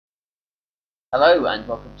Hello and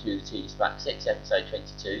welcome to the Two Dyspraxics, episode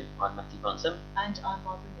 22. I'm Matthew Munson. And I'm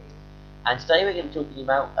Barbara Neill. And today we're going to be talking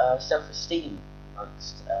about self-esteem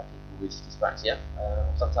amongst people with dyspraxia, or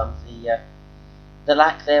sometimes the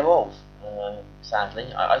lack thereof,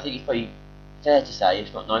 sadly. I think it's probably fair to say,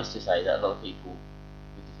 if not nice to say, that a lot of people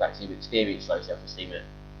with dyspraxia have experienced low self-esteem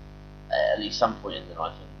at least some point in their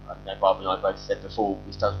life. And I know Barbara and I both said before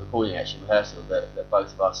we started recording, actually, rehearsal, that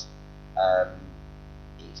both of us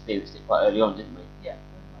experienced it quite early on, didn't we? Yeah,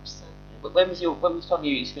 very much so. When was the time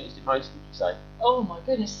you experienced it most, would you say? Oh my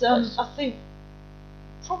goodness, I think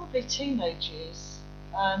probably teenage years.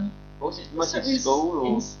 What was it, mostly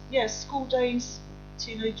school or? School days,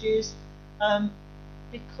 teenage years.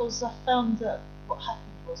 Because I found that what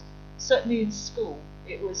happened was, certainly in school,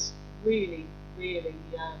 it was really, really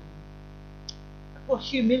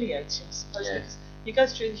humiliating, I suppose. Yeah. Because you go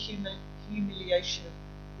through the humiliation of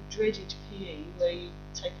the dreaded PE, where you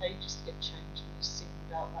take ages to get changed and you're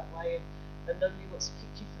singled out that way, and nobody wants to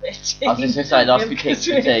pick you for their team. I was just going to say, last we kicked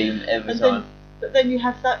the team every time. But then you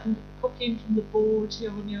have that copying from the board,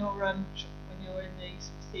 when you're in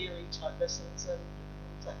these theory type lessons and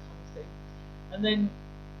all that kind of thing. And then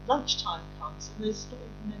lunchtime comes and there's not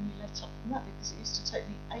even any let up from that, because it used to take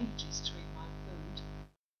me ages to eat my food,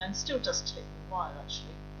 and still does take me a while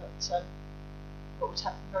actually. But what would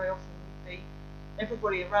happen very often would be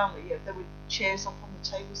everybody around me, there were chairs up on the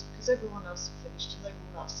tables because everyone else had finished and they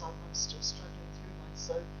were all outside and I was still struggling through mine.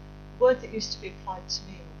 So the word that used to be applied to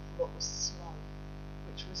me an awful lot was slow,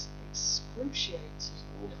 which was excruciating.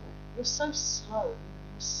 You're so slow,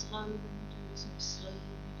 you're slow when you do this and you're slow when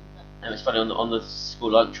you do that. And it's funny, on the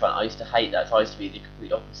school lunch run, I used to hate that. So I used to be the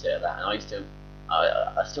complete opposite of that, and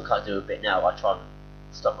I still can't do a bit now. I try and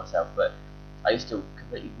stop myself, but I used to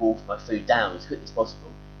completely wolf my food down as quickly as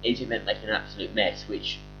possible. Even if it meant making an absolute mess,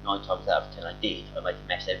 which 9 times out of 10 I did. I made a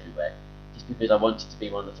mess everywhere, just because I wanted to be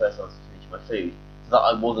one of the first ones to finish my food, so that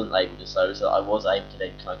I wasn't labelled as slow, so that I was able to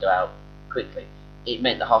then kind of go out quickly. It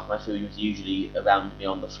meant that half my food was usually around me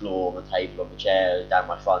on the floor, on the table, on the chair, down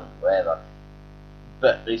my front, wherever.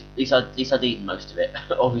 But at least I'd eaten most of it.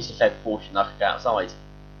 Obviously, a fair proportion I could go outside.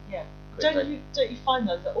 Yeah. Don't you find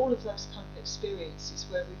though that all of those kind of experiences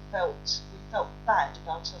where we felt bad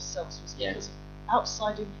about ourselves was because of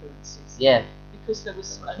outside influences? Yeah. Because there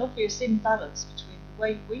was an obvious imbalance between the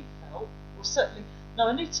way we felt, or certainly. Now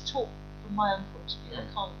I need to talk from my own point of view.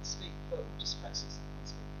 I can't speak for all dyspraxics. I can't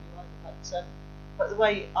speak for you either. But the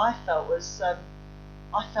way I felt was,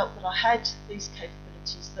 I felt that I had these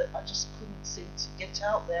capabilities that I just couldn't seem to get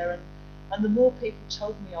out there, and the more people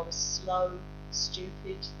told me I was slow,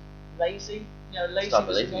 stupid, lazy. Lazy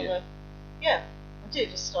was another. Yeah, I did.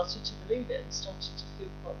 I started to believe it and started to feel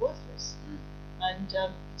quite worthless. And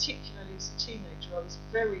particularly as a teenager, I was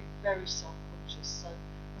very, very self-conscious. So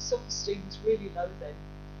my self-esteem was really low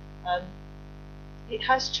then. It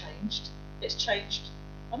has changed. It's changed.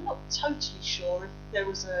 I'm not totally sure if there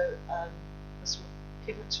was a sort of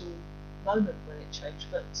pivotal moment when it changed,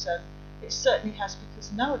 but it certainly has,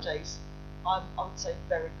 because nowadays I would say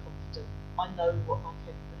very confident. I know what my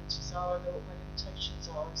capabilities are, I know what my limitations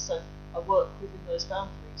are, and so I work within those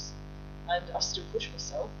boundaries. And I still push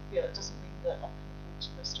myself. It doesn't mean that I can afford to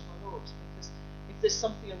rest on my laurels, because if there's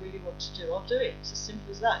something I really want to do, I'll do it. It's as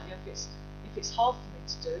simple as that. If it's hard for me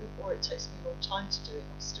to do, or it takes me a long time to do it,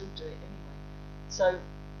 I'll still do it anyway. So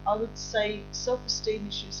I would say self-esteem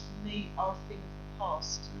issues for me are a thing of the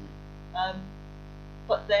past.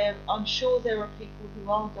 But I'm sure there are people who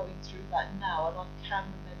are going through that now, and I can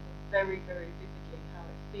remember very, very vividly how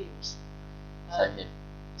it feels.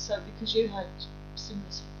 So because you had similar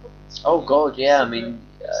sort of problems. Oh God, yeah. I mean,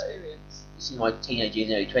 experience. This is my teenage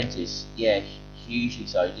years, early 20s. Yeah, hugely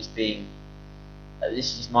so. Just being,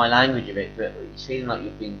 this is just my language of it, but it's feeling like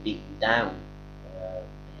you're being beaten down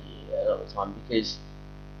a lot of the time, because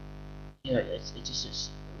it's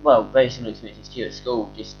just very similar experiences to you at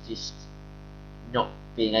school. Just not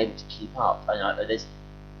being able to keep up, and there's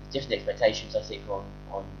different expectations, I think, on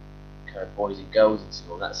kind of boys and girls in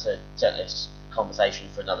school. And that's certainly a conversation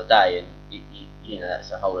for another day, and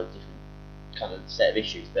that's a whole different kind of set of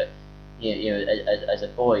issues. But as a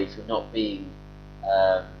boy, if you're not being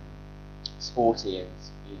sporty and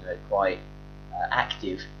quite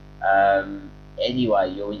active, anyway,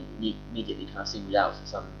 you're immediately kind of singled out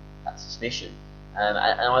for that suspicion. And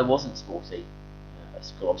I wasn't sporty at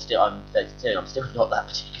school. I'm 32, and I'm still not that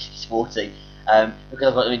particularly sporty, because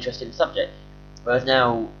I've got no interest in the subject. Whereas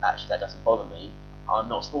now, actually, that doesn't bother me. I'm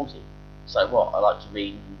not sporty. So what? I like to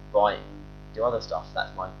read and write and do other stuff.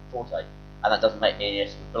 That's my forte, and that doesn't make me any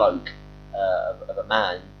sort of bloke of a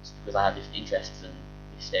man, just because I have different interests and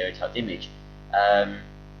this stereotyped image.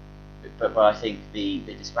 but I think the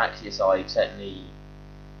dyspraxia side certainly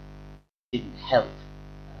didn't help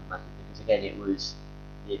because again it was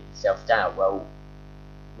the self-doubt. Well,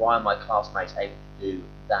 why are my classmates able to do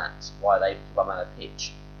that? Why are they able to run around a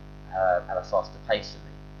pitch at a faster pace than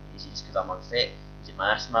me? Is it just because I'm unfit? Is it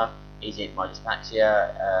my asthma? Is it my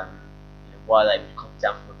dyspraxia? Why are they able to copy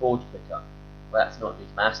down from a board quicker? Well, that's not due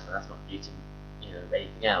to my asthma. That's not due to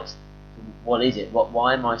anything else. So what is it?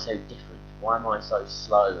 Why am I so different? Why am I so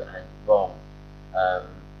slow and wrong?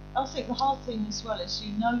 I think the hard thing as well is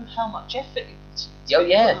how much effort you put in. Oh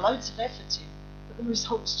yeah. You put loads of effort in, but the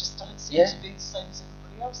results just don't seem to be the same as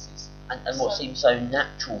everybody else's. And what seems so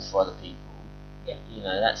natural for other people,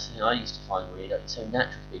 that's something I used to find weird. It's so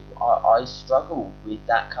natural for people. I struggled with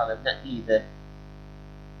that kind of the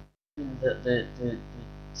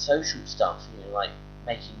social stuff, like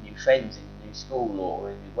making new friends in a new school or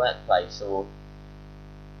in a new workplace or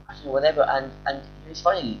I don't know, whatever. And it's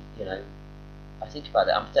funny, I think about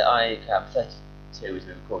it. I'm 32 as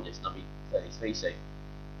we record this, and I'll be 33 soon.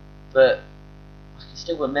 But I can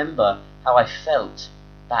still remember how I felt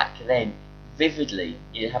back then vividly.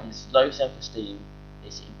 Having this low self-esteem,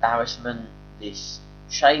 this embarrassment, this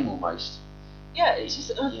shame almost. Yeah, it's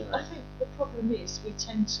just. I think the problem is we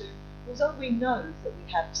tend to, although we know that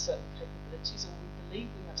we have certain capabilities, or we believe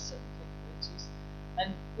we have certain capabilities,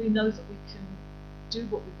 and we know that we can do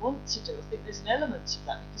what we want to do. I think there's an element of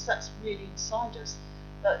that because that's really inside us.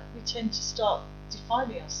 But we tend to start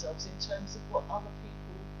defining ourselves in terms of what other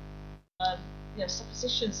people,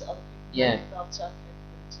 suppositions that other people make about our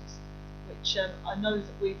capabilities. Which I know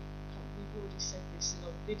that we've already said this in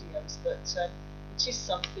other videos, but it is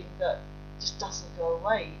something that just doesn't go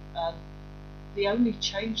away. The only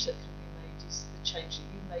change that can be made is the change that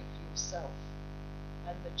you make for yourself,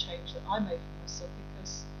 and the change that I make for myself,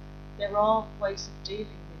 because there are ways of dealing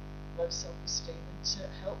with low self-esteem and to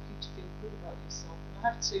help you to feel good about yourself.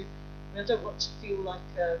 And I don't want to feel like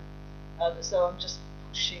as though I'm just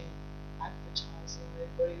pushing advertising on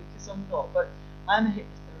everybody, because I'm not, but I'm a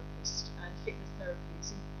hypnotherapist, and hypnotherapy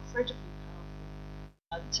is incredibly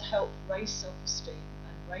powerful to help raise self-esteem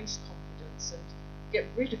and raise confidence and get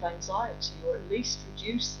rid of anxiety, or at least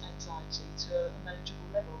reduce anxiety to a manageable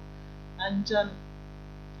level. And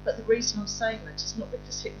but the reason I'm saying that is not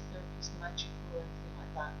because hypnotherapy is magical or anything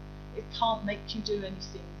like that. It can't make you do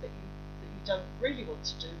anything that you don't really want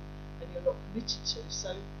to do and you're not committed to.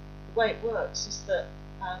 So the way it works is that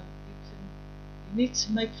you need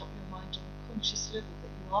to make up your mind on a conscious level that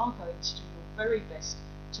you are going to do your very best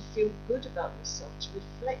to feel good about yourself, to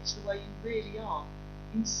reflect the way you really are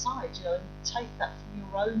inside, and take that from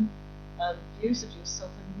your own views of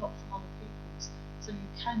yourself and not from other people's. So you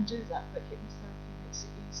can do that, but hypnotherapy makes it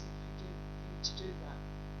easy for you to do that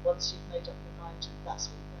once you've made up your mind that that's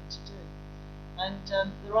what you're going to do.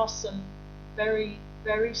 And there are some very,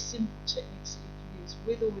 very simple techniques that you can use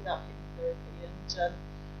with or without hypnotherapy, and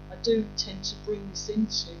I do tend to bring this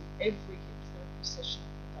into every hypnotherapy session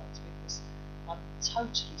I conduct because I'm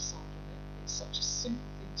totally sold on it. It's such a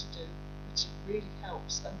simple thing to do, but it really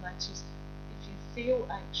helps, and that is if you feel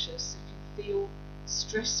anxious, if you feel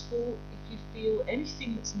stressful, if you feel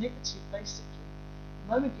anything that's negative, basically,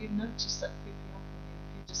 the moment you notice that creeping up on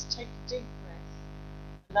you, you just take a deep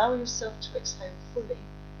breath, allow yourself to exhale fully,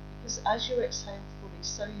 because as you exhale fully,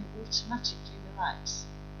 so you automatically relax.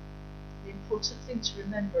 The important thing to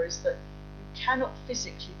remember is that you cannot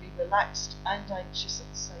physically be relaxed and anxious at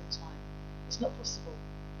the same time. It's not possible.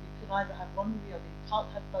 You can either have one or the other. You can't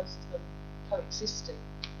have both of them coexisting.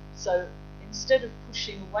 So instead of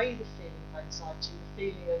pushing away the feeling of anxiety, the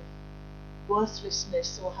feeling of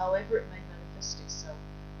worthlessness, or however it may manifest itself,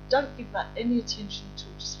 don't give that any attention at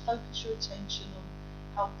all. Just focus your attention on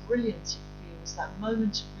how brilliant it feels, that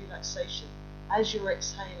moment of relaxation as you're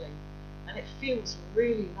exhaling. And it feels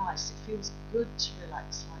really nice. It feels good to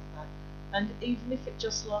relax like that. And even if it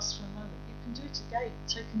just lasts for a moment, you can do it again.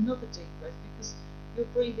 Take another deep breath, because you're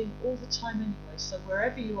breathing all the time anyway. So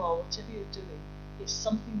wherever you are, whatever you're doing, it's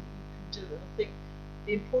something that you can do. And I think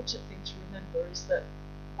the important thing to remember is that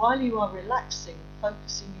while you are relaxing and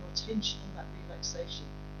focusing your attention on that relaxation,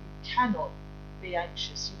 you cannot be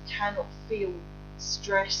anxious. You cannot feel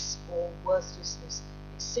stress or worthlessness.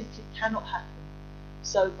 It simply cannot happen.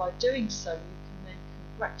 So by doing so, you can then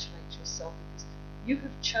congratulate yourself, because you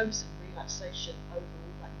have chosen relaxation over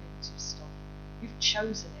all that negative stuff. You've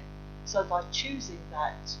chosen it. So by choosing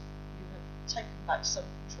that, you have taken back some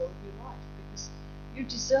control of your life, because you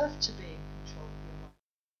deserve to be in control of your life.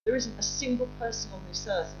 There isn't a single person on this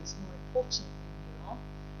earth who is more important than you are.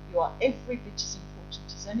 You are every bit as important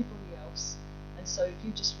as anybody else. And so if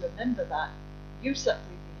you just remember that, use that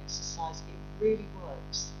breathing exercise, it really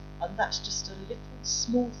works. And that's just a little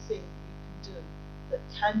small thing you can do that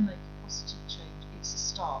can make a positive change. It's a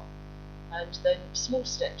start. And then small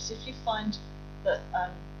steps. If you find that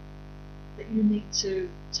that you need to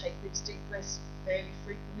take these deep breaths fairly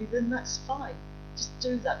frequently, then that's fine. Just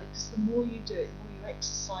do that, because the more you do it, the more you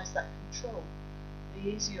exercise that control, the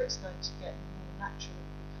easier it's going to get, the more natural it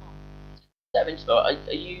will become.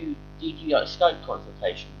 Do you do like Skype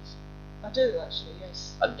consultations? I do actually,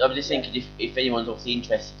 yes. I'm just thinking if anyone's obviously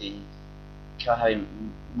interested in kind of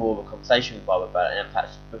having more of a conversation with Bob about it, and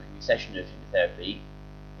perhaps booking a session of hypnotherapy.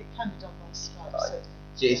 It can be done by Skype, certainly.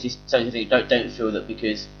 So it's just something you don't feel that,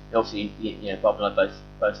 because obviously Bob and I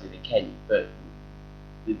both live in Kent, but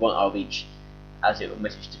we want our reach, as it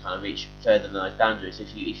message, to kind of reach further than those boundaries.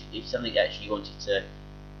 If something actually you wanted to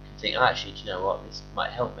think, oh, actually, do you know what, this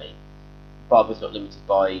might help me. Barbara's not limited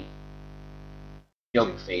by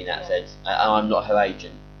geography in that sense, and I'm not her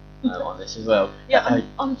agent on this as well. Yeah,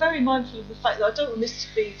 I'm very mindful of the fact that I don't want this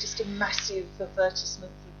to be just a massive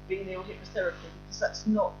advertisement for Neill hypnotherapy, because that's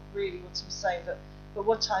not really what I'm saying. But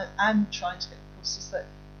what I am trying to get across is that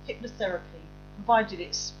hypnotherapy, provided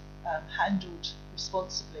it's handled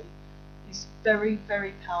responsibly, is very,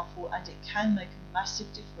 very powerful, and it can make a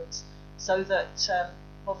massive difference. So that,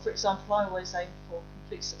 well, for example, I always aim for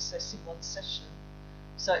complete success in one session.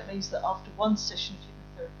 So it means that after one session of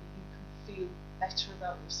hypnotherapy, you can feel better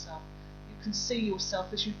about yourself. You can see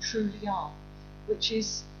yourself as you truly are, which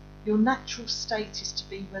is your natural state is to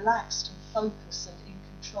be relaxed and focused and in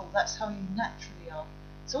control. That's how you naturally are.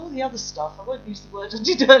 So all the other stuff, I won't use the word I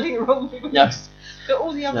did earlier on, but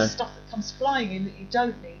all the other stuff that comes flying in that you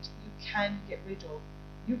don't need, you can get rid of.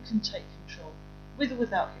 You can take control, with or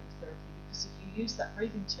without hypnotherapy, because if you use that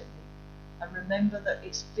breathing technique, and remember that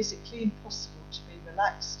it's physically impossible to be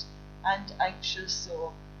relaxed and anxious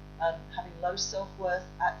or having low self-worth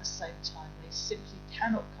at the same time. They simply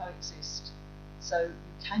cannot coexist. So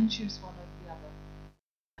you can choose one over the other.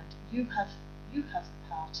 And you have the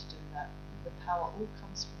power to do that. The power all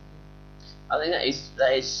comes from you. I think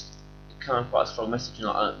that is kind of quite a strong message,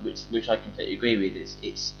 which I completely agree with.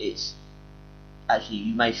 It's actually,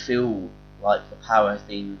 you may feel like the power has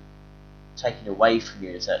been taken away from you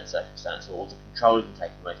in a certain circumstance, or the control has been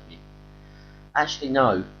taken away from you. Actually,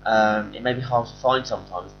 no. It may be hard to find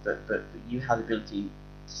sometimes, but you have the ability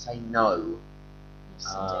to say no.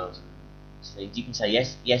 Yes, indeed. You can say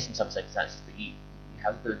yes in some circumstances, but you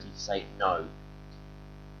have the ability to say no.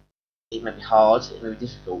 It may be hard, it may be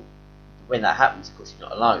difficult, but when that happens, of course, you're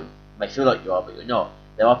not alone. You may feel like you are, but you're not.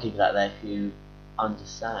 There are people out there who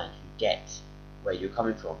understand, who get where you're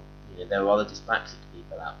coming from. There are other dyspraxic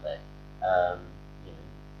people out there. It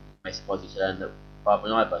may surprise you to learn that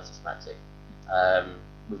Barbara and I are both dyspraxic.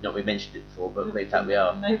 We've mentioned it before, but in fact we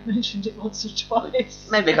are. We may have mentioned it once or twice.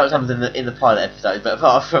 Maybe a couple of times in the pilot episode, but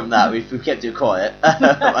apart from that, we've kept it quiet.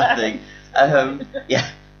 I think.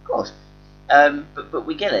 Yeah, of course. But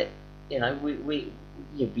we get it.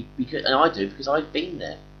 We could, and I do, because I've been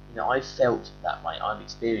there. I've felt that way. I've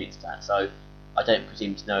experienced that. So I don't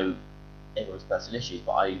presume to know everyone's personal issues,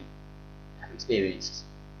 but I have experienced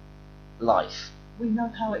life. We know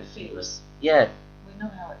how it feels. Yeah. We know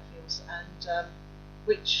how it feels, and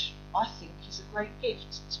which I think is a great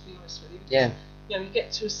gift, to be honest with you. Because, you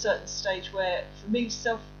get to a certain stage where, for me,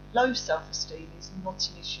 low self-esteem is not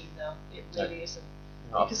an issue now. It really isn't,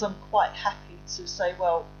 because I'm quite happy to say,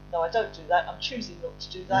 well, no, I don't do that. I'm choosing not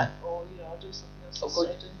to do that, or I'll do something else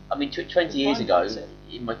instead. I mean, 20 years ago,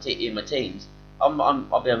 in my teens,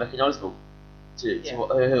 I'll be unrecognisable to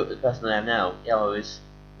who the person I am now. I was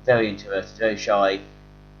very introverted, very shy,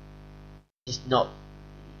 just not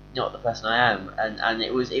the person I am, and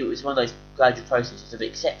it was one of those gradual processes of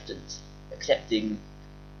accepting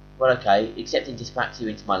dyspraxia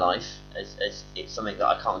into my life as it's something that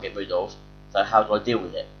I can't get rid of. So how do I deal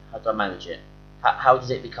with it? How do I manage it? How does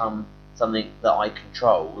it become something that I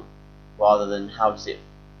control, rather than how does it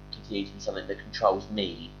continue to be something that controls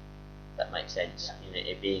me? If that makes sense.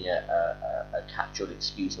 It being a catch-all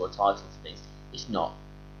excuse or a title for things. It's not.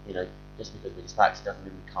 Just because we're dyspraxic doesn't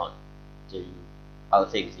mean we can't do other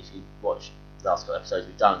things. If you watch the last couple of episodes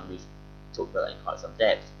we've done, we've talked about that in quite some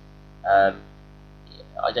depth.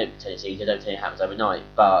 I don't tell you it's easy, I don't tell you it happens overnight,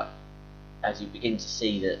 but as you begin to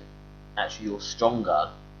see that actually you're stronger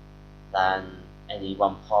than any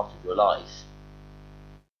one part of your life,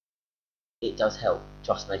 it does help,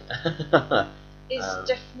 trust me. It's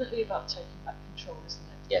definitely about taking back control, isn't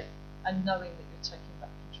it? Yeah. And knowing that you're taking back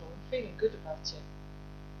control and feeling good about it.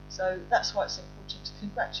 So that's why it's important to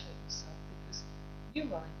congratulate yourself, because you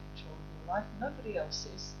are in control of your life. Nobody else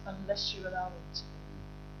is, unless you allow them to be.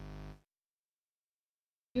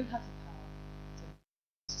 You have the power to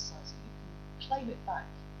decide. claim it back.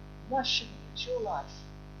 Why shouldn't you? It's your life.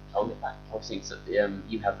 Claim it back. I was thinking that,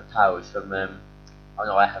 you have the powers from. I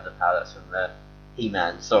know I have the power. That's from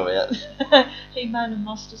He-Man. Sorry. He-Man and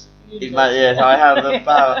Masters of the Universe. He-Man, yes, I have the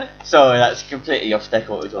power. Sorry, that's completely off deck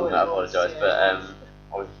what we're talking about. I Was, apologise, yeah,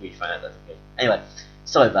 but I was a huge fan of that. Okay. Anyway,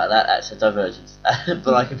 sorry about that. That's a divergence,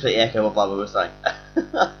 but I completely echo what Barbara was saying.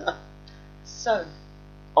 So,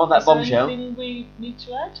 on that is there bombshell, anything we need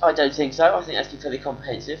to add? I don't think so. I think that's been fairly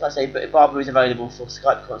comprehensive. I say, but Barbara is available for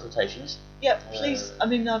Skype consultations. Yeah, please. I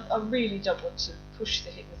mean, I really don't want to push the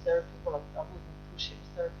hypnotherapy. Well, I wouldn't push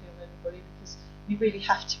hypnotherapy on anybody because you really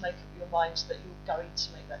have to make up your mind that you're going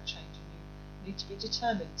to make that change and you need to be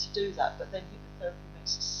determined to do that. But then hypnotherapy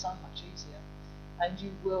makes it so much easier, and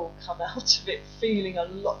you will come out of it feeling a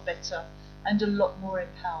lot better and a lot more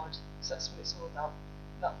empowered. Because that's what it's all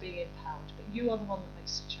about being empowered. But you are the one that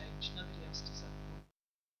makes the change. Nobody else does that.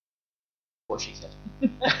 What she said.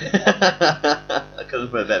 I couldn't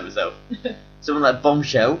put it better myself. So on that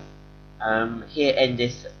bombshell, here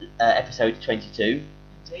endeth episode 22.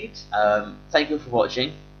 Indeed. Thank you for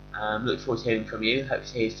watching. Look forward to hearing from you. Hope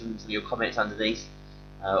to hear some of your comments underneath,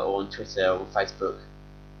 or on Twitter or Facebook,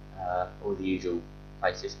 all the usual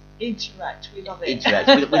places. Interact. We love it. Interact.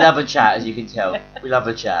 We love a chat, as you can tell. We love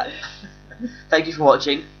a chat. Thank you for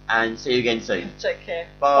watching, and see you again soon. Take care.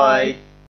 Bye. Bye.